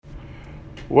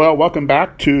Well, welcome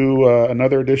back to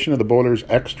another edition of the Boilers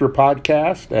Extra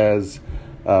podcast as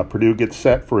Purdue gets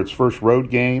set for its first road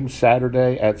game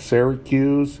Saturday at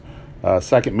Syracuse.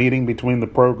 Second meeting between the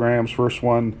programs. First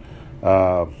one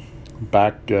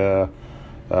back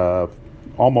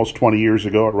almost 20 years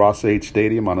ago at Ross-Ade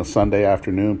Stadium on a Sunday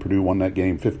afternoon. Purdue won that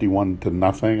game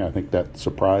 51-0. I think that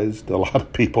surprised a lot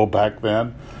of people back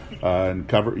then. And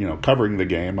covering the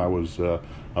game, I was a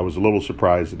little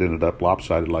surprised it ended up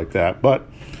lopsided like that. But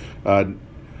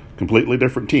completely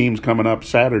different teams coming up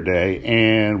Saturday,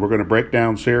 and we're going to break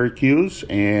down Syracuse.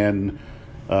 And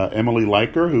Emily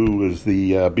Leiker, who is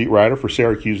the beat writer for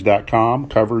Syracuse.com,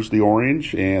 covers the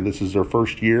Orange, and this is her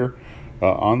first year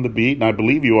on the beat. And I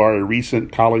believe you are a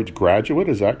recent college graduate.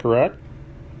 Is that correct?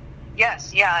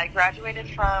 Yes, I graduated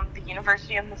from the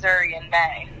University of Missouri in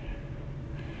May.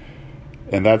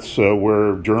 And that's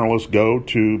where journalists go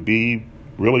to be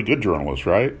really good journalists,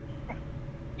 right?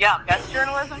 Yeah, best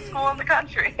journalism school in the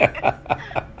country.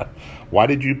 Why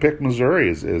did you pick Missouri?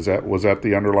 Was that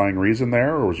the underlying reason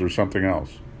there, or was there something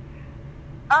else?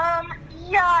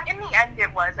 Yeah, in the end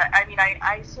it was.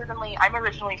 I'm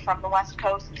originally from the West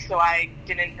Coast, so I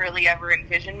didn't really ever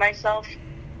envision myself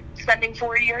spending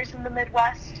 4 years in the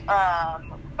Midwest.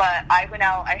 But I went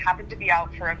out, I happened to be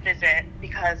out for a visit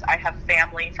because I have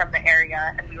family from the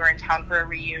area and we were in town for a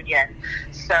reunion.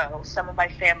 So some of my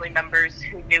family members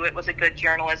who knew it was a good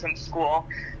journalism school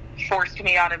forced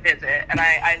me on a visit, and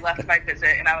I left my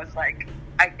visit and I was like,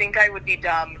 I think I would be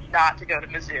dumb not to go to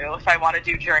Mizzou if I want to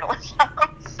do journalism.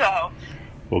 So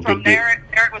from there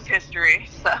it was history.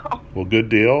 So well, good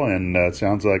deal, and it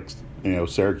sounds like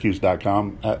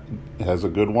Syracuse.com has a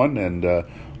good one, and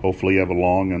hopefully you have a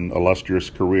long and illustrious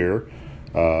career.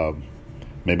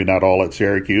 Maybe not all at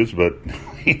Syracuse, but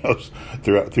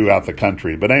throughout the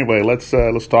country. But anyway, let's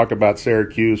talk about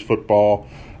Syracuse football.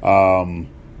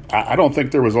 I don't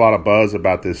think there was a lot of buzz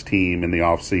about this team in the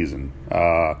off season.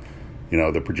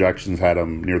 The projections had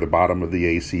them near the bottom of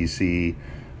the ACC.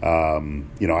 I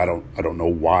don't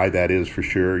know why that is for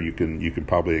sure. You can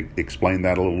probably explain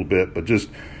that a little bit, but just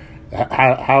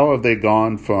how have they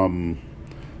gone from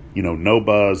no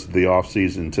buzz the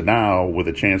offseason to now with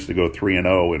a chance to go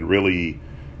 3-0 and really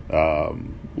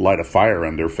light a fire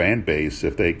on their fan base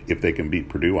if they can beat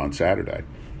Purdue on Saturday?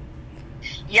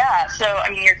 Yeah, so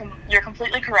you're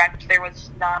completely correct. There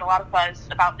was not a lot of buzz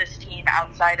about this team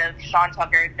outside of Sean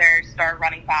Tucker, their star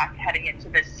running back, heading into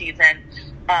this season.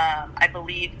 I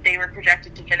believe they were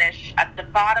projected to finish at the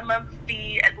bottom of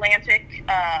the Atlantic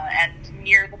and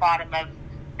near the bottom of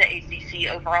the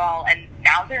ACC overall, and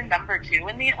now they're number 2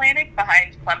 in the Atlantic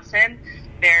behind Clemson.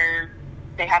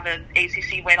 They have an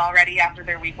ACC win already after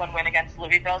their week 1 win against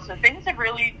Louisville, so things have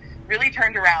really, really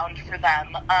turned around for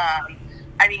them.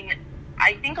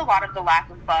 I think a lot of the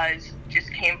lack of buzz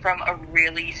just came from a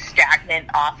really stagnant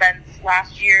offense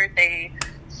last year. They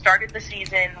started the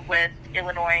season with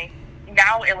Illinois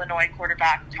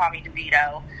quarterback Tommy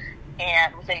DeVito,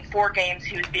 and within 4 games,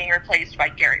 he was being replaced by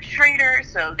Garrett Schrader.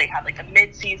 So they had a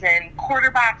mid-season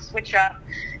quarterback switch up.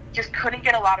 Just couldn't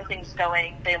get a lot of things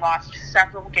going. They lost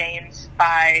several games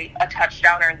by a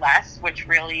touchdown or less, which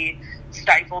really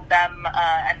stifled them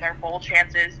and their bowl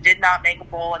chances. Did not make a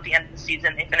bowl at the end of the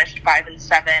season. They finished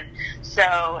 5-7.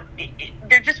 So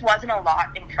there just wasn't a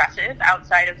lot impressive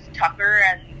outside of Tucker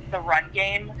and the run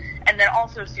game, and then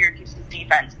also Syracuse's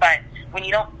defense. But when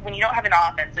you don't have an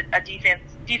offense, a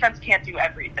defense can't do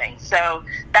everything. So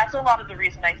that's a lot of the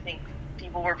reason I think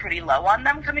people were pretty low on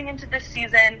them coming into this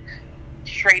season.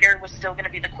 Schrader was still going to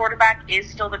be the quarterback, is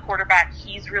still the quarterback.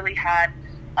 He's really had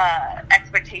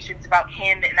expectations about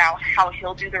him and now how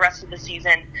he'll do the rest of the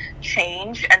season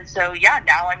change. And so,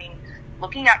 now,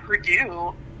 looking at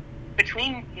Purdue,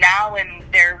 between now and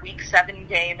their Week 7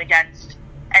 game against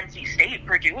NC State,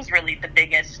 Purdue is really the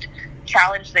biggest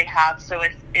challenge they have. So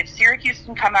if Syracuse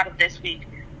can come out of this week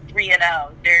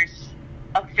 3-0, there's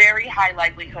a very high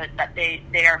likelihood that they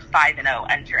are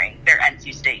 5-0 entering their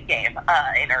NC State game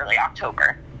in early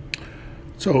October.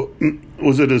 So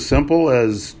was it as simple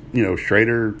as,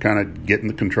 Schrader kind of getting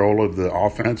the control of the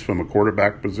offense from a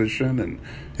quarterback position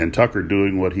and Tucker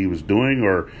doing what he was doing,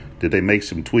 or did they make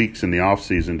some tweaks in the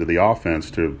offseason to the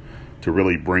offense to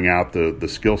really bring out the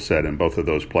skill set in both of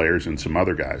those players and some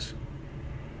other guys?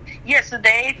 Yeah, so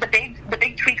the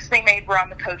big tweaks they made were on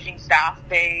the coaching staff.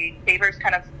 Favors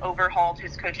kind of overhauled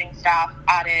his coaching staff,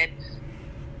 added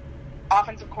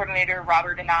offensive coordinator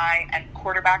Robert Anae and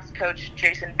quarterbacks coach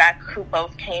Jason Beck, who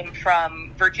both came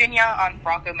from Virginia on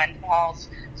Bronco Mendenhall's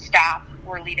staff,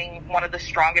 were leading one of the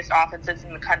strongest offenses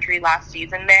in the country last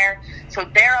season there. So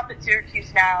they're up at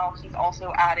Syracuse now. He's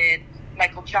also added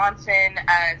Michael Johnson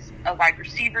as a wide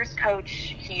receivers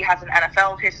coach. He has an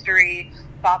NFL history.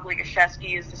 Bob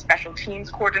Legashevsky is the special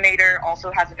teams coordinator,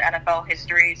 also has an NFL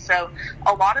history. So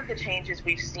a lot of the changes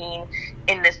we've seen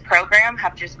in this program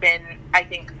have just been, I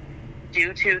think,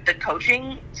 due to the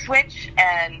coaching switch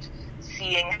and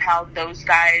seeing how those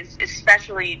guys,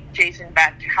 especially Jason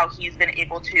Beck, how he's been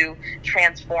able to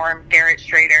transform Garrett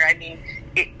Schrader. I mean,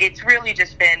 it's really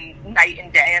just been night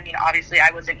and day. I mean, obviously I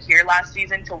wasn't here last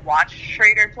season to watch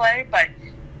Schrader play, but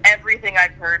everything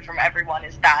I've heard from everyone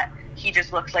is that he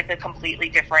just looks like a completely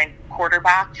different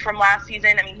quarterback from last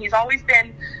season. I mean, he's always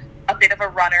been a bit of a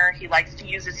runner. He likes to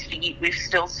use his feet. We've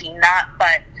still seen that,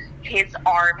 but his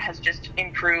arm has just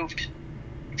improved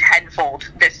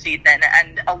tenfold this season,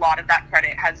 and a lot of that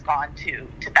credit has gone to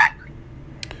Beck.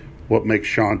 What makes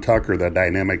Sean Tucker the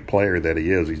dynamic player that he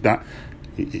is?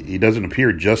 He doesn't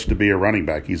appear just to be a running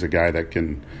back. He's a guy that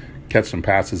can catch some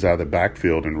passes out of the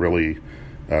backfield and really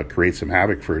create some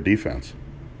havoc for a defense.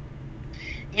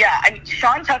 Yeah, I mean,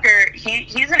 Sean Tucker,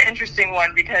 he's an interesting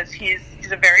one because he's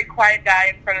a very quiet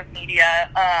guy in front of media.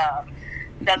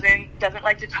 Doesn't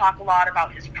like to talk a lot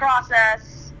about his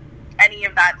process, any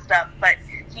of that stuff. But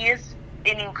he is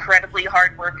an incredibly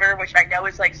hard worker, which I know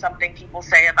is like something people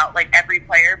say about like every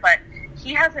player. But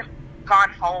he hasn't gone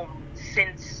home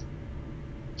since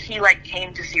he like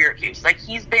came to Syracuse. Like,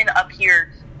 he's been up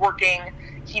here working.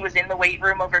 He was in the weight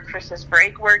room over Christmas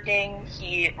break working.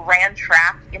 He ran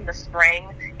track in the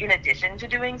spring in addition to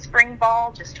doing spring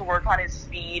ball, just to work on his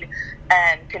speed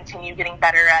and continue getting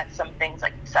better at some things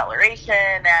like acceleration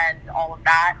and all of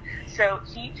that. So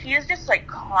he is just like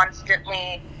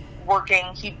constantly working.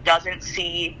 He doesn't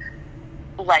see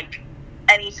like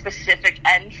any specific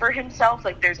end for himself.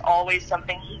 Like, there's always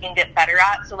something he can get better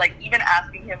at. So like, even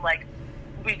asking him like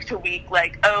week to week,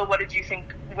 like, oh, what did you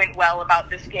think went well about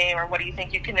this game, or what do you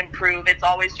think you can improve? It's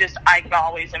always just, I can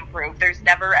always improve. There's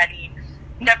never any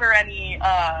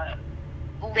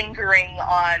lingering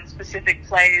on specific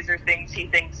plays or things he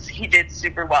thinks he did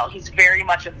super well. He's very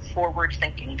much a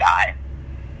forward-thinking guy.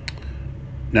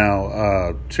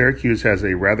 Now, Syracuse has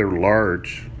a rather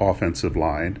large offensive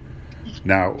line.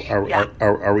 Now,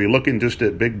 are we looking just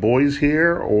at big boys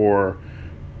here, or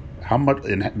how much?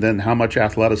 And then how much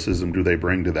athleticism do they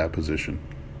bring to that position?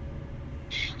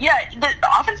 Yeah, the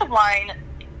offensive line,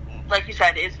 like you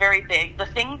said, is very big. The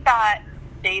thing that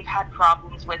they've had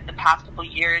problems with the past couple of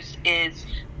years is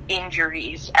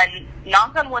injuries. And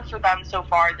knock on wood for them so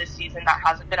far this season, that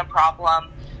hasn't been a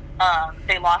problem.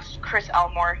 They lost Chris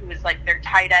Elmore, who is like their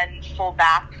tight end,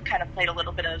 fullback, kind of played a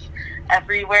little bit of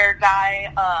everywhere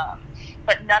guy.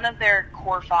 But none of their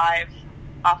core five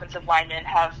offensive linemen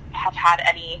have had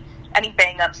any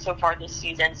bang-ups so far this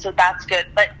season, so that's good.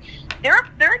 But they're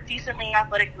a decently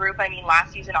athletic group. I mean,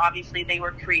 last season, obviously, they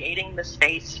were creating the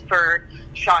space for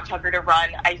Sean Tucker to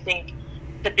run. I think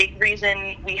the big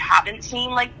reason we haven't seen,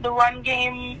 like, the run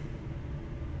game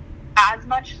as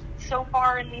much so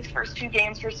far in these first two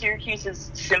games for Syracuse is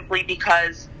simply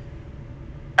because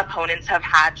opponents have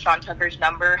had Sean Tucker's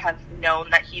number, have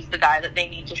known that he's the guy that they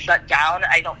need to shut down.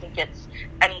 I don't think it's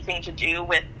anything to do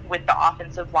with the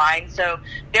offensive line. So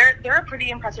they're a pretty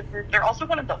impressive group. They're also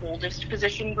one of the oldest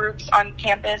position groups on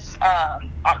campus,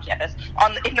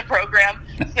 in the program.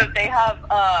 So they have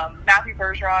Matthew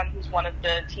Bergeron, who's one of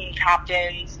the team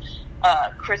captains,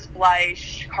 Chris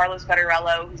Bleich, Carlos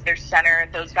Vettorello, who's their center.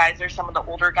 Those guys are some of the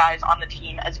older guys on the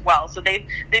team as well. So they've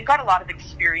got a lot of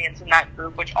experience in that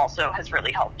group, which also has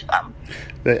really helped them.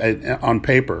 On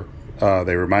paper,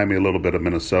 they remind me a little bit of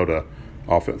Minnesota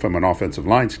from an offensive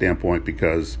line standpoint,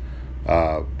 because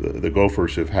the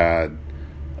Gophers have had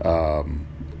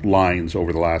lines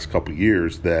over the last couple of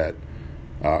years that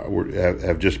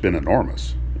have just been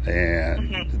enormous,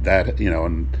 and that,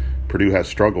 and Purdue has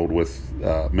struggled with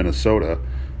Minnesota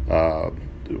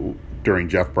during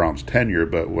Jeff Brohm's tenure.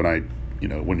 But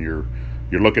when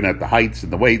you're looking at the heights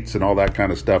and the weights and all that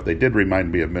kind of stuff, they did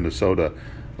remind me of Minnesota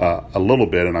a little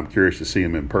bit, and I'm curious to see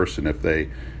them in person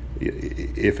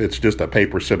if it's just a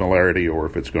paper similarity or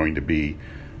if it's going to be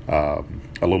a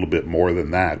little bit more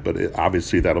than that. But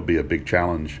obviously that'll be a big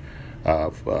challenge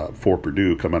for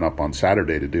Purdue coming up on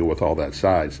Saturday to deal with all that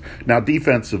size. Now,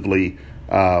 defensively,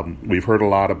 we've heard a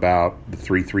lot about the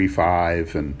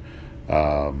 3-3-5, and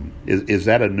is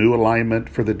that a new alignment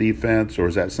for the defense, or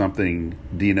is that something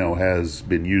Dino has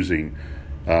been using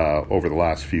over the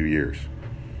last few years?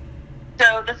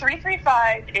 So the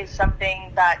 3-3-5 is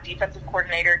something that defensive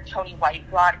coordinator Tony White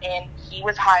brought in. He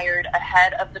was hired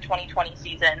ahead of the 2020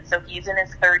 season, so he's in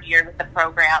his third year with the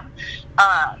program.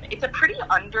 It's a pretty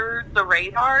under the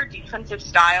radar defensive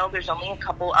style. There's only a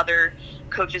couple other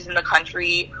coaches in the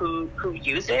country who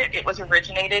use it. It was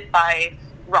originated by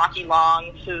Rocky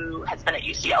Long, who has been at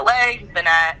UCLA. He's been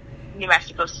at New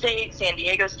Mexico State, San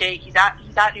Diego State. He's at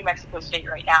New Mexico State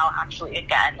right now, actually,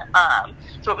 again.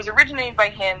 So it was originated by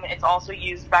him. It's also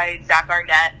used by Zach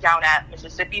Arnett down at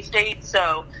Mississippi State.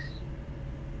 So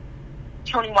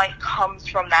Tony White comes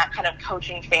from that kind of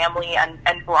coaching family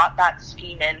and brought that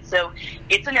scheme in. So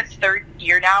it's in its third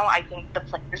year now. I think the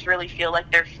players really feel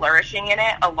like they're flourishing in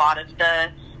it. A lot of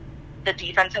the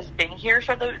defense has been here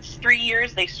for those 3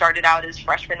 years. They started out as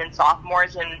freshmen and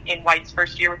sophomores in White's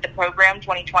first year with the program,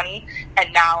 2020,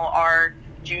 and now are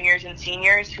juniors and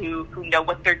seniors who know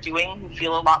what they're doing, who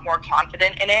feel a lot more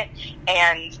confident in it.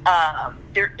 And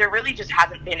there really just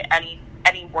hasn't been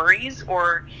any worries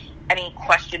or any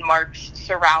question marks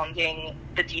surrounding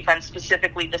the defense,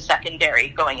 specifically the secondary,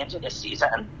 going into this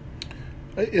season.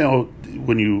 You know,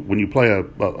 when you play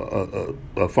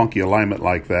a funky alignment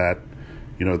like that,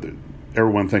 you know,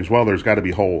 everyone thinks, well, there's got to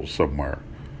be holes somewhere.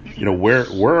 You know,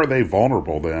 where are they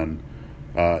vulnerable then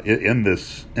in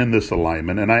this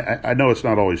alignment? And I know it's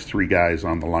not always three guys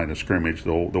on the line of scrimmage.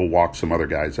 They'll walk some other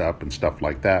guys up and stuff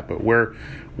like that. But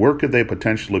where could they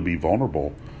potentially be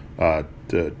vulnerable to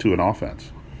an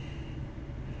offense?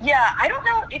 Yeah, I don't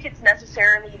know if it's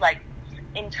necessarily like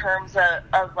in terms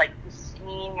of like the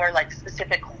scheme or like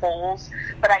specific holes,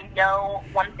 but I know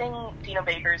one thing Dino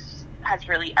Babers has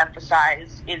really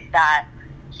emphasized is that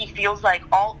he feels like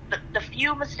all the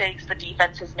few mistakes the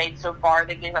defense has made so far,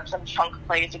 they gave up some chunk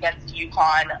plays against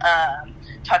UConn,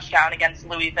 touchdown against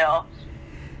Louisville,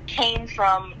 came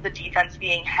from the defense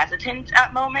being hesitant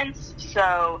at moments.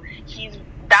 So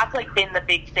that's like been the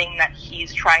big thing that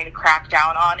he's trying to crack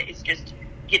down on, is just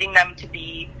getting them to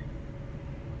be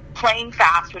playing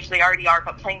fast, which they already are,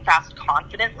 but playing fast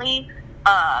confidently,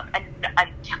 and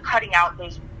cutting out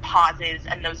those pauses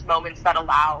and those moments that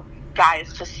allow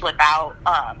guys to slip out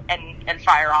and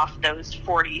fire off those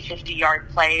 40, 50-yard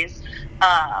plays.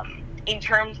 In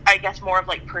terms, I guess, more of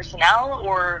like personnel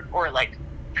or like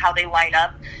how they line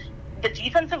up, the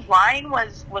defensive line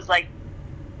was like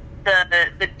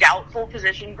the doubtful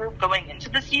position group going into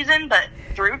the season, but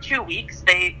through 2 weeks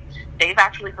they've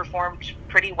actually performed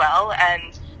pretty well,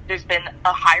 and there's been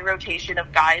a high rotation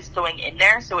of guys going in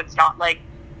there, so it's not like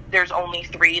there's only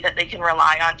three that they can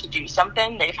rely on to do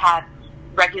something. They've had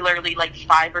regularly like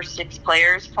 5 or 6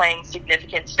 players playing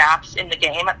significant snaps in the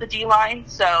game at the D-line.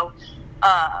 So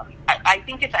I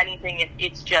think if anything,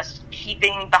 it's just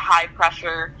keeping the high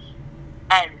pressure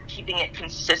and keeping it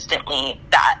consistently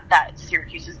that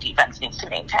Syracuse's defense needs to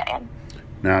maintain.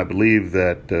 Now, I believe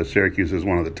that Syracuse is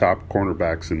one of the top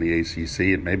cornerbacks in the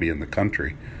ACC and maybe in the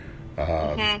country.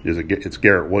 It's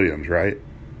Garrett Williams, right?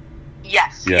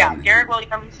 Yes, yeah, Garrett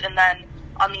Williams, and then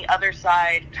on the other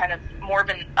side, kind of more of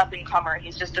an up-and-comer,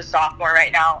 he's just a sophomore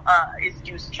right now, is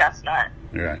Deuce Chestnut.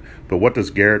 Yeah, but what does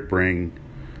Garrett bring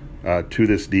to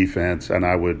this defense? And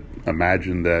I would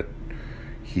imagine that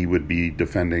he would be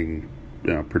defending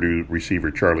Purdue receiver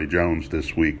Charlie Jones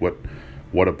this week.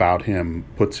 What about him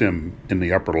puts him in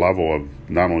the upper level of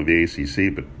not only the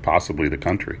ACC but possibly the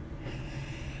country?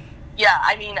 Yeah,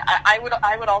 I mean, I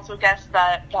would also guess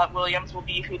that Williams will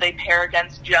be who they pair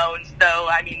against Jones, though.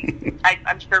 I mean,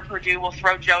 I'm sure Purdue will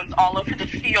throw Jones all over the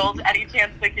field any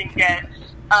chance they can get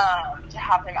to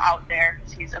have him out there,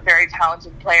 because he's a very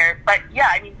talented player. But yeah,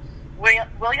 I mean,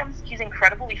 Williams, he's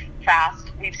incredibly fast.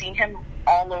 We've seen him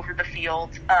all over the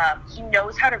field. He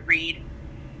knows how to read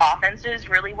offenses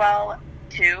really well,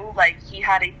 too. Like, he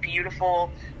had a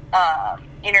beautiful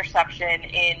interception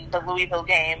in the Louisville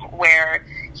game where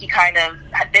he kind of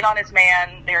had been on his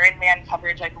man. They're in man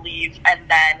coverage, I believe, and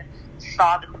then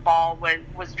saw that the ball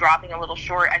was dropping a little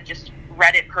short and just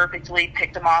read it perfectly,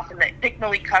 picked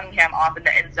Malik Cunningham off in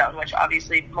the end zone, which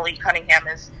obviously Malik Cunningham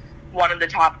is one of the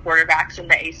top quarterbacks in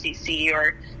the ACC,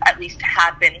 or at least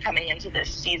had been coming into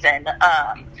this season.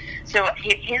 So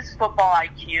his football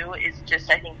IQ is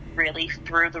just, I think, really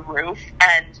through the roof.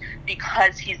 And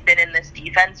because he's been in this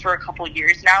defense for a couple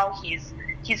years now, he's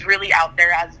really out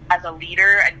there as a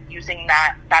leader and using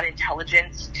that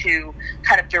intelligence to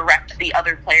kind of direct the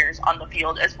other players on the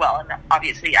field as well. And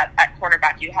obviously at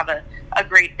cornerback, you have a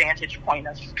great vantage point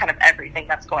of kind of everything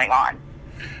that's going on.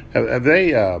 Have they...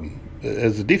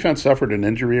 has the defense suffered an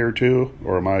injury or two,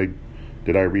 or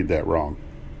did I read that wrong?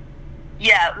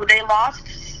 Yeah, they lost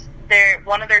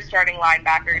one of their starting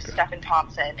linebackers, Stephen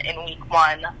Thompson, in week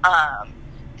 1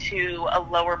 to a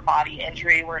lower body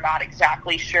injury. We're not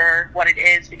exactly sure what it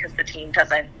is because the team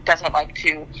doesn't like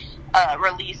to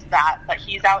release that, but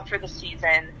he's out for the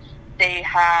season. They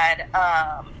had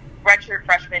redshirt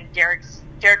freshman Derek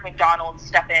McDonald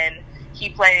step in. He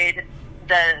played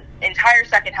the entire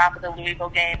second half of the Louisville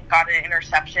game, got an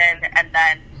interception, and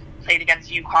then played against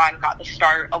UConn, got the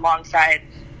start alongside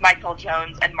Michael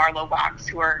Jones and Marlo Wax,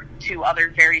 who are two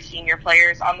other very senior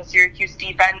players on the Syracuse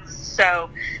defense. So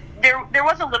there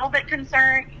was a little bit of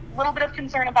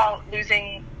concern about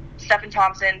losing Stephen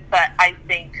Thompson, but I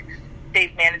think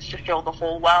they've managed to fill the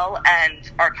hole well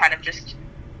and are kind of just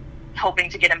hoping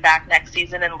to get him back next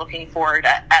season and looking forward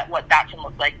at what that can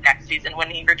look like next season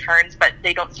when he returns. But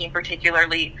they don't seem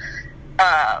particularly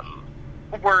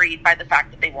worried by the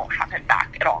fact that they won't have him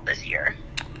back at all this year.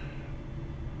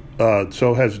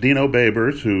 So has Dino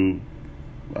Babers, who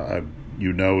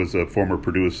is a former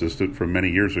Purdue assistant from many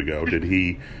years ago,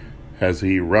 has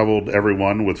he reveled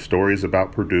everyone with stories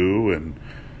about Purdue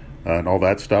and all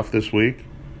that stuff this week?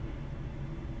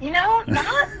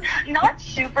 Not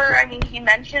super. I mean, he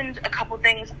mentioned a couple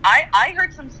things. I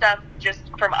heard some stuff just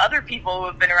from other people who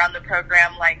have been around the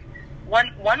program. Like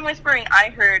one whispering I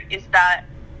heard is that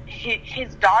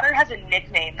his daughter has a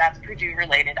nickname that's Purdue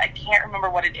related. I can't remember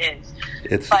what it is.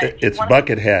 It's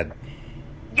Buckethead.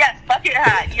 Yes,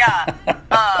 Buckethead. Yeah.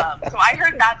 So I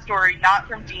heard that story, not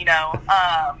from Dino,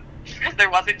 because there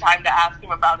wasn't time to ask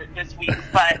him about it this week.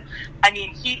 But I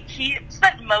mean, he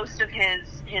spent most of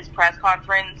his press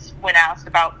conference when asked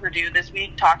about Purdue this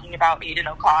week talking about Aiden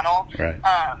O'Connell.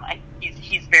 Right.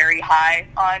 He's very high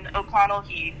on O'Connell.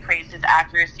 He praised his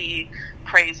accuracy,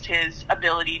 praised his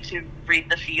ability to read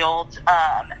the field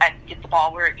and get the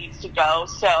ball where it needs to go.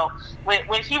 So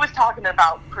when he was talking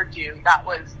about Purdue, that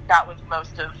was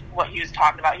most of what he was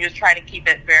talking about. He was trying to keep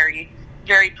it very,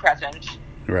 very present.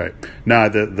 Right. Now,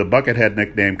 the Buckethead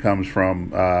nickname comes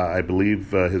from, I believe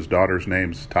his daughter's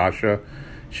name's Tasha.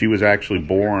 She was actually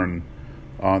born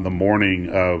on the morning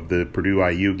of the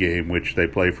Purdue-IU game, which they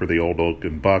play for the Old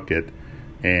Oaken Bucket,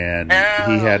 and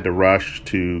he had to rush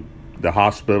to the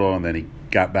hospital, and then he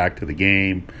got back to the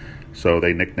game, so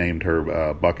they nicknamed her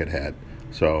Buckethead.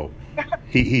 So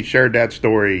he shared that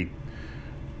story,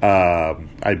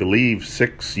 I believe,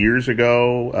 6 years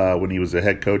ago when he was the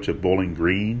head coach at Bowling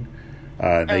Green.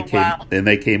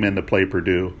 They came in to play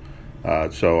Purdue.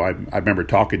 So I remember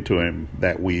talking to him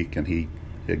that week, and he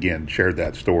again shared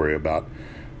that story about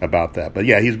that. But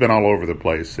yeah, he's been all over the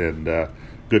place, and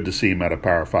good to see him at a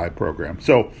Power 5 program.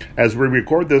 So as we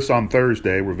record this on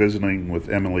Thursday, we're visiting with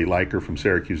Emily Leiker from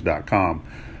Syracuse.com.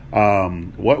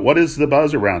 What is the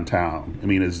buzz around town? I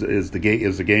mean, is the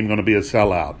game going to be a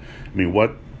sellout? I mean,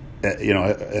 what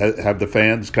have the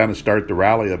fans kind of start to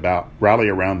rally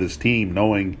around this team,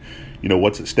 knowing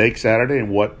what's at stake Saturday and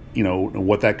what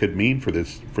that could mean for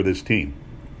this team?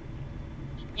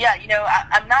 Yeah,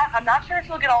 I'm not sure if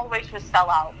he'll get all the way to a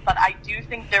sellout, but I do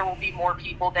think there will be more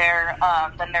people there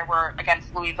than there were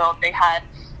against Louisville. They had,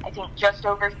 I think, just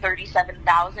over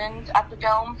 37,000 at the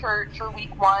Dome for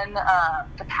week one.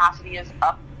 Capacity is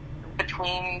up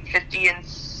between 50 and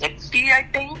 60, I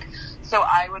think. So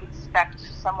I would expect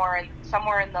somewhere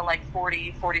in the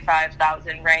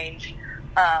 45,000 range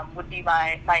would be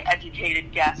my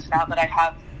educated guess now that I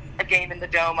have a game in the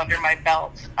Dome under my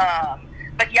belt.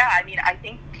 But yeah, I mean, I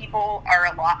think people are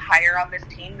a lot higher on this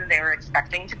team than they were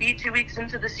expecting to be 2 weeks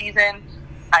into the season.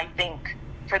 I think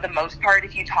for the most part,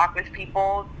 if you talk with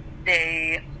people,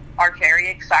 they are very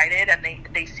excited, and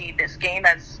they see this game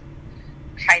as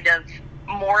kind of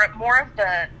more of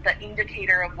the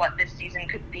indicator of what this season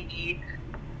could be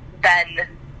than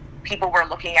people were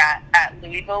looking at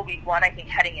Louisville week one. I think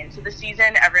heading into the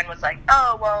season, everyone was like,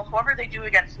 oh, well, whoever they do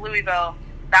against Louisville,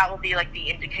 that will be like the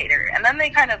indicator. And then they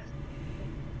kind of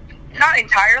not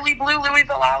entirely blew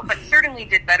Louisville out, but certainly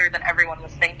did better than everyone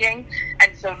was thinking.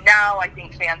 And so now I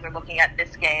think fans are looking at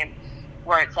this game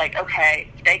where it's like,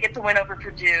 okay, if they get the win over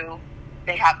Purdue,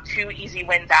 they have 2 easy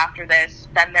wins after this,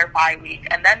 then their bye week,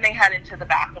 and then they head into the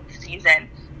back of the season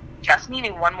just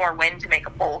needing one more win to make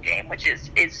a bowl game, which is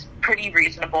pretty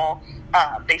reasonable.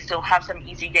 They still have some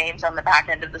easy games on the back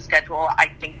end of the schedule. I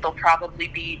think they'll probably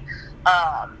beat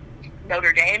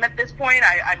Notre Dame at this point.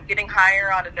 I'm getting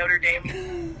higher on a Notre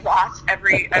Dame loss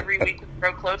every week to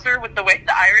grow closer with the way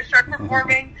the Irish are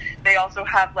performing. They also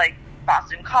have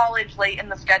Boston College late in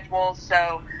the schedule.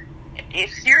 So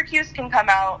if Syracuse can come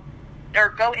out or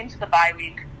go into the bye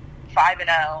week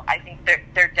 5-0, I think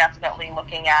they're definitely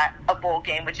looking at a bowl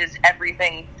game, which is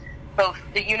everything both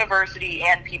the university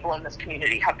and people in this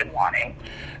community have been wanting.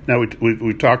 Now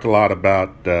we talked a lot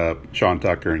about Sean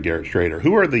Tucker and Garrett Schrader.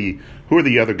 Who are the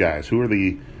other guys? Who are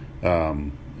the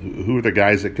who are the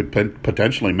guys that could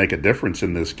potentially make a difference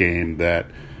in this game that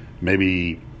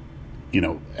maybe,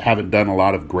 haven't done a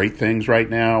lot of great things right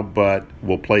now, but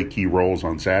will play key roles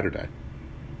on Saturday?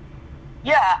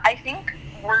 Yeah, I think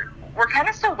we're kind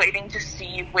of still waiting to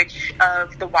see which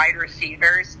of the wide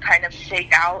receivers kind of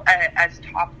shake out as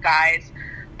top guys.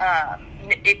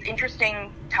 It's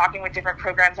interesting talking with different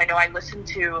programs. I know I listened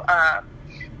to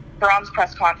Brom's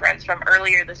press conference from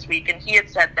earlier this week, and he had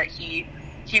said that he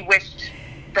wished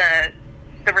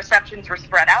the receptions were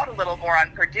spread out a little more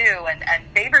on Purdue, and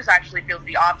Favors actually feels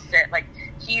the opposite. Like,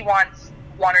 he wants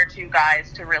one or two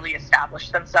guys to really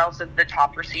establish themselves as the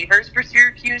top receivers for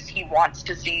Syracuse. He wants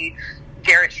to see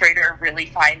Garrett Schrader really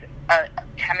find a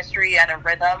chemistry and a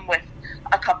rhythm with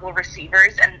a couple of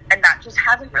receivers, and that just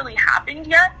hasn't really happened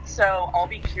yet. So I'll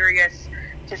be curious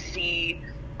to see.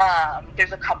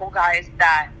 There's a couple guys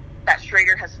that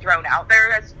Schrader has thrown out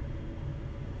there as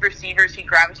receivers he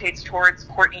gravitates towards: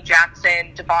 Courtney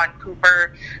Jackson, Devon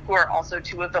Cooper, who are also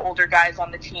two of the older guys on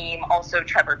the team. Also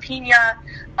Trevor Pena,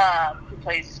 who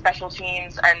plays special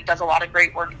teams and does a lot of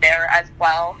great work there as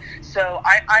well. So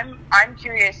I'm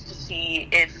curious to see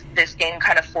if this game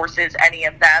kind of forces any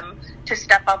of them to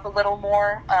step up a little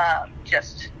more.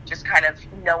 Just kind of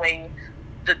knowing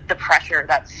the pressure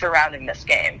that's surrounding this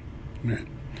game. Right.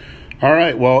 All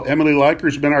right. Well, Emily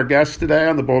Leiker's been our guest today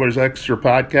on the Boulders Extra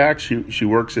podcast. She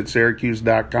works at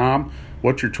Syracuse.com.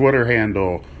 What's your Twitter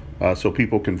handle so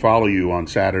people can follow you on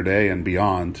Saturday and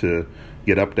beyond to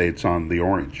get updates on the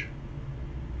Orange?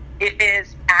 It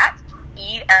is at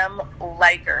EM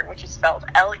Leiker, which is spelled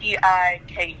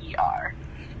Leiker.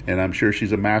 And I'm sure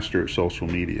she's a master at social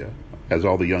media, as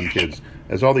all the young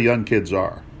kids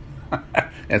are.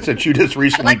 And since you just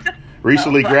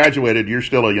recently graduated, you're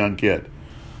still a young kid.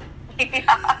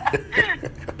 Yeah.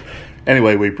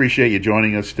 Anyway, we appreciate you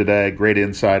joining us today. Great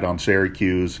insight on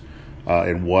Syracuse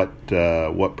and what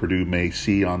Purdue may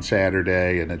see on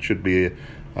Saturday, and it should be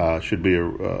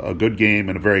a good game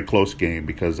and a very close game,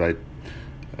 because I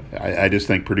just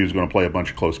think Purdue's going to play a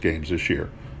bunch of close games this year.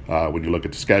 When you look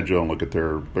at the schedule and look at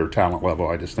their talent level,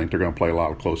 I just think they're going to play a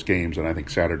lot of close games, and I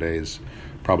think Saturday is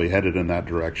probably headed in that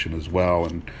direction as well.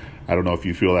 And I don't know if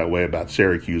you feel that way about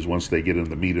Syracuse once they get in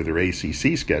the meat of their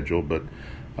ACC schedule, but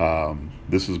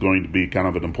this is going to be kind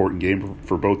of an important game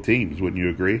for both teams. Wouldn't you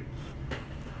agree?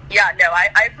 Yeah, no,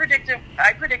 I predicted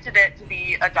it to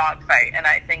be a dogfight, and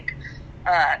I think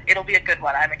it'll be a good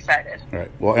one. I'm excited. All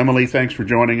right. Well, Emily, thanks for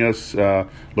joining us.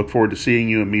 Look forward to seeing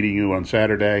you and meeting you on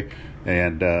Saturday.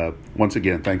 And once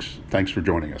again, thanks for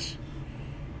joining us.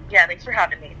 Yeah, thanks for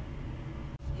having me.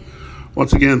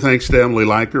 Once again, thanks to Emily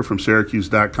Leiker from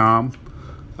Syracuse.com,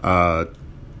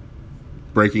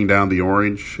 breaking down the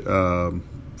Orange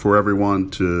for everyone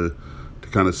to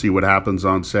kind of see what happens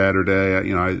on Saturday.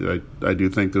 I do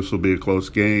think this will be a close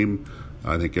game.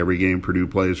 I think every game Purdue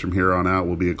plays from here on out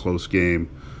will be a close game,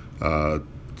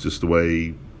 just the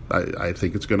way I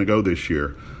think it's going to go this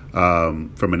year.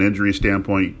 From an injury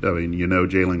standpoint,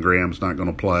 Jalen Graham's not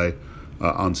going to play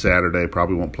on Saturday,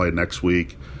 probably won't play next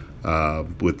week.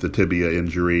 With the tibia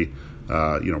injury,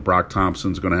 Brock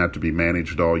Thompson's going to have to be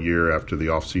managed all year after the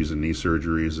off-season knee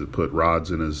surgeries that put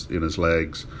rods in his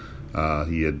legs.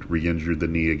 He had re-injured the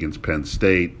knee against Penn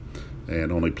State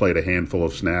and only played a handful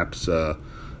of snaps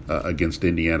against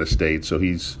Indiana State. So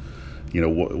he's,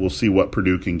 we'll see what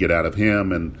Purdue can get out of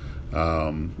him, and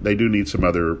they do need some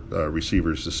other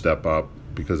receivers to step up,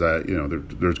 because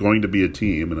there's going to be a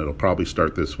team, and it'll probably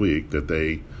start this week, that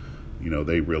they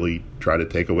really try to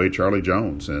take away Charlie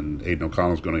Jones, and Aiden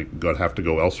O'Connell's going to have to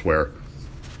go elsewhere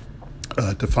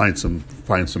to find some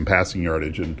passing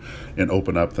yardage and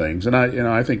open up things. And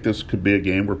I think this could be a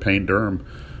game where Payne Durham,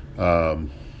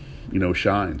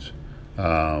 shines.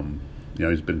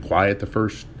 He's been quiet the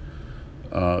first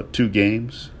two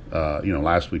games.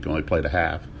 Last week only played a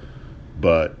half,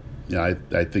 but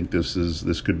I think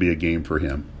this could be a game for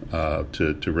him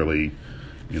to really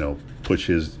push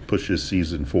his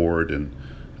season forward. And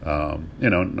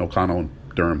O'Connell and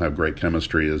Durham have great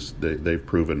chemistry, as they've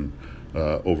proven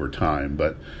over time.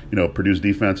 But Purdue's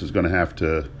defense is going to have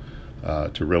to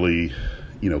really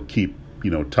keep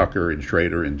Tucker and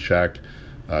Schrader in check.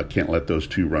 Can't let those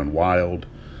two run wild.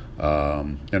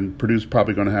 And Purdue's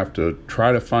probably going to have to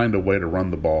try to find a way to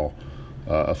run the ball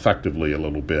effectively a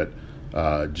little bit,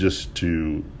 just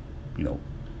to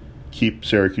keep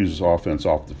Syracuse's offense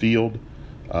off the field.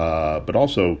 But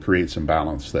also create some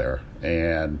balance there.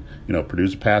 And,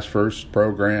 Purdue's a pass-first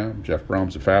program. Jeff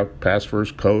Brom's a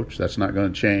pass-first coach. That's not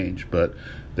going to change. But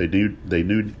they do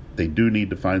need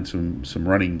to find some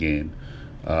running game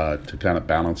to kind of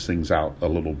balance things out a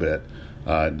little bit.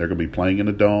 They're going to be playing in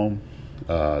a dome.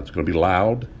 It's going to be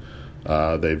loud.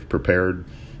 They've prepared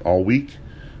all week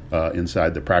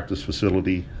inside the practice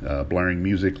facility, blaring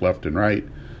music left and right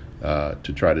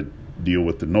to try to deal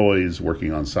with the noise,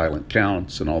 working on silent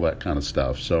counts and all that kind of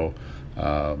stuff. So,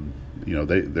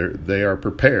 they are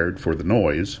prepared for the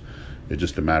noise. It's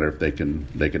just a matter if they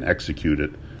can execute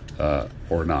it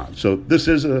or not. So this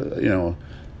is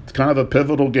it's kind of a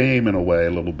pivotal game in a way, a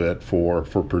little bit for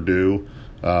Purdue.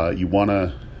 You want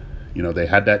to, they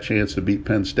had that chance to beat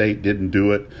Penn State, didn't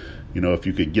do it. If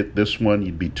you could get this one,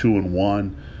 you'd be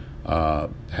 2-1.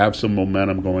 Have some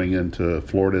momentum going into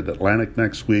Florida Atlantic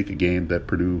next week, a game that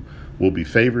Purdue will be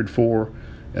favored for,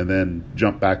 and then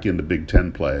jump back into Big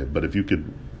Ten play. But if you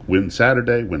could win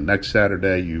Saturday, win next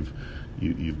Saturday,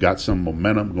 you've got some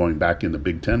momentum going back into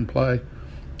Big Ten play,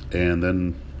 and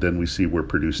then we see where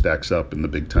Purdue stacks up in the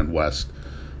Big Ten West,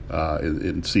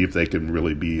 and see if they can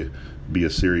really be a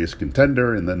serious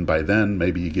contender. And then by then,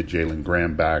 maybe you get Jalen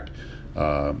Graham back,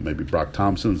 maybe Brock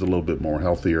Thompson's a little bit more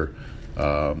healthier.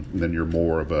 Then you're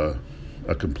more of a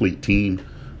complete team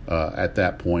at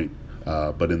that point.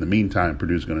 But in the meantime,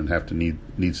 Purdue's going to have to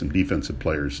need some defensive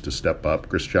players to step up.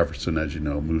 Chris Jefferson, as you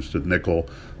know, moves to nickel.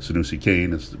 Sanusi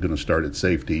Kane is going to start at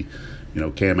safety.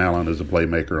 Cam Allen is a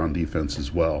playmaker on defense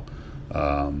as well.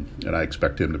 And I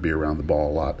expect him to be around the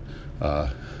ball a lot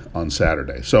on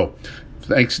Saturday. So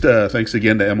thanks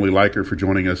again to Emily Leiker for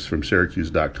joining us from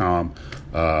Syracuse.com.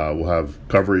 We'll have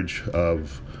coverage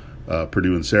of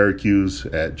Purdue and Syracuse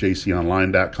at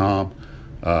jconline.com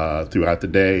throughout the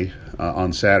day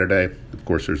on Saturday. Of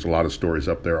course, there's a lot of stories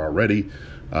up there already,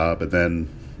 but then,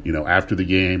 after the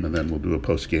game, and then we'll do a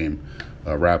post-game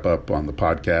wrap-up on the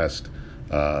podcast,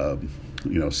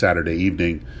 Saturday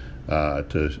evening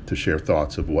to share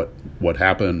thoughts of what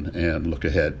happened and look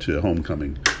ahead to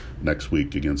homecoming next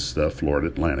week against Florida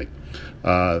Atlantic.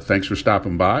 Thanks for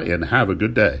stopping by, and have a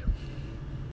good day.